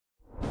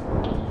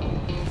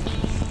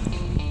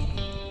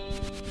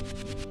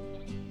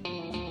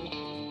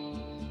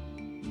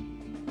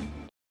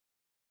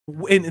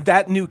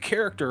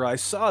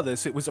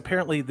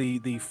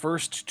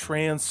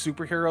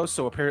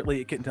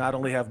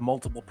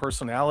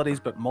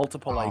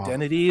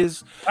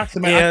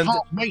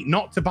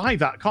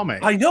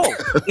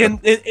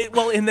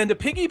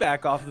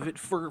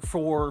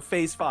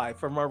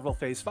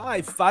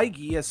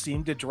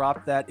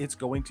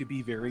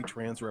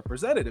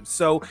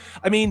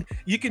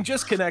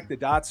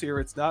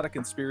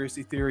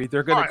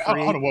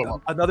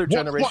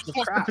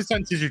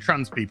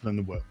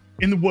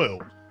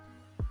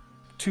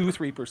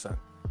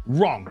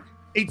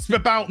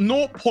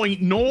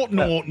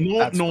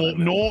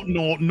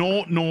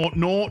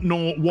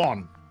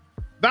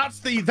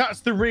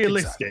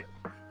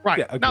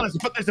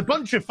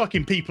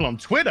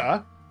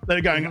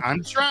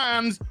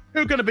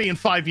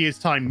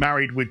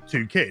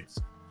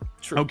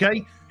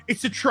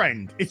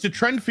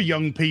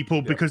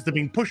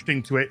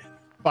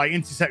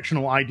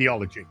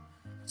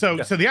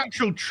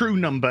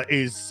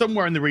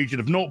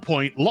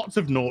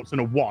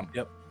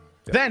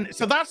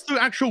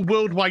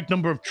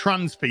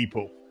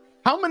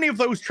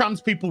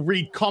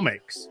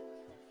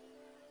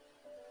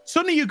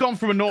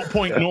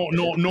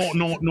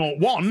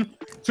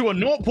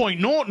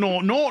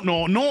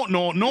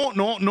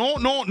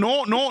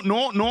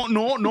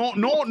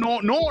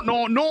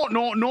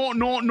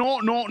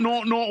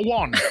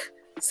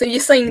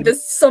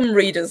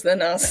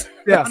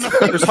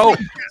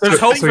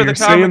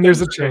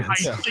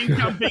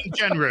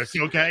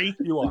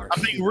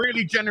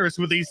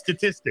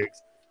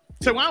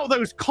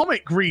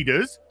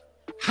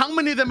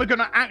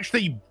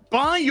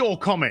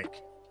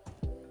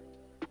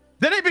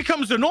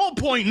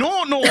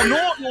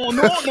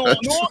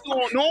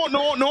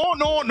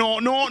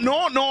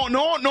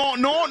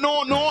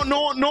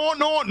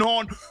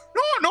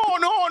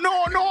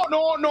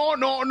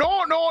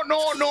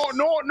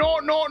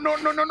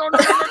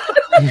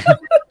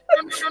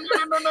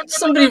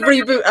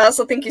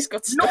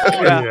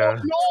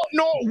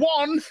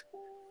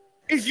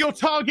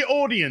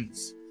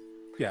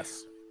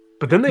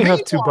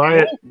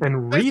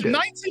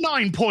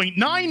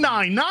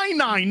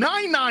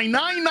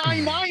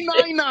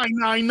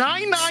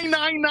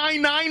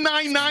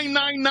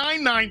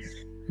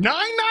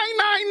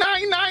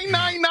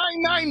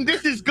$999999999999999999999999999999999999999999999999999999999999999999999999999999999.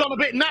 This has gone a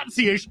bit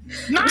Nazi-ish.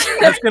 I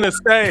was gonna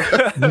say.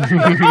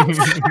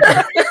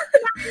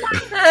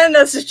 And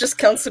Naz has just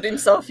cancelled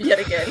himself yet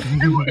again.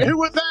 Who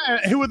were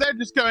there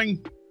just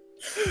going,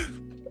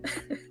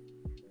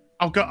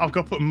 I'll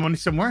go put my money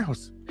somewhere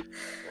else.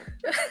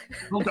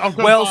 I'll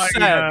go buy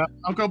something else.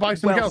 I'll go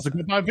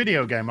buy a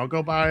video game. I'll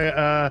go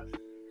buy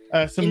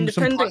some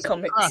independent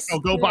comics. I'll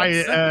go buy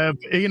a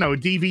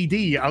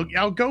DVD.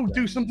 I'll go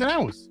do something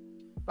else.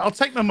 I'll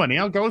take my money.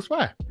 I'll go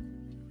elsewhere.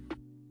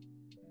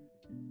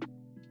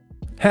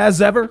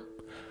 As ever,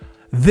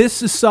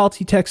 this is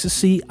Salty Texas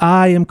C.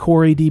 I am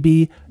Corey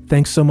DB.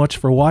 Thanks so much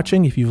for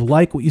watching. If you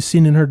like what you've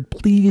seen and heard,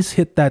 please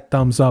hit that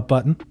thumbs up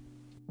button.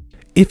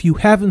 If you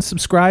haven't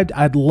subscribed,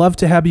 I'd love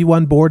to have you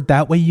on board.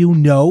 That way you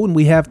know, and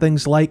we have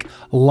things like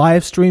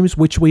live streams,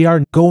 which we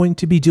are going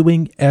to be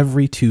doing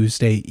every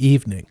Tuesday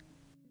evening.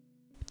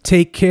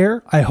 Take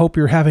care. I hope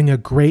you're having a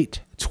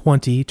great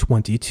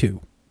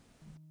 2022.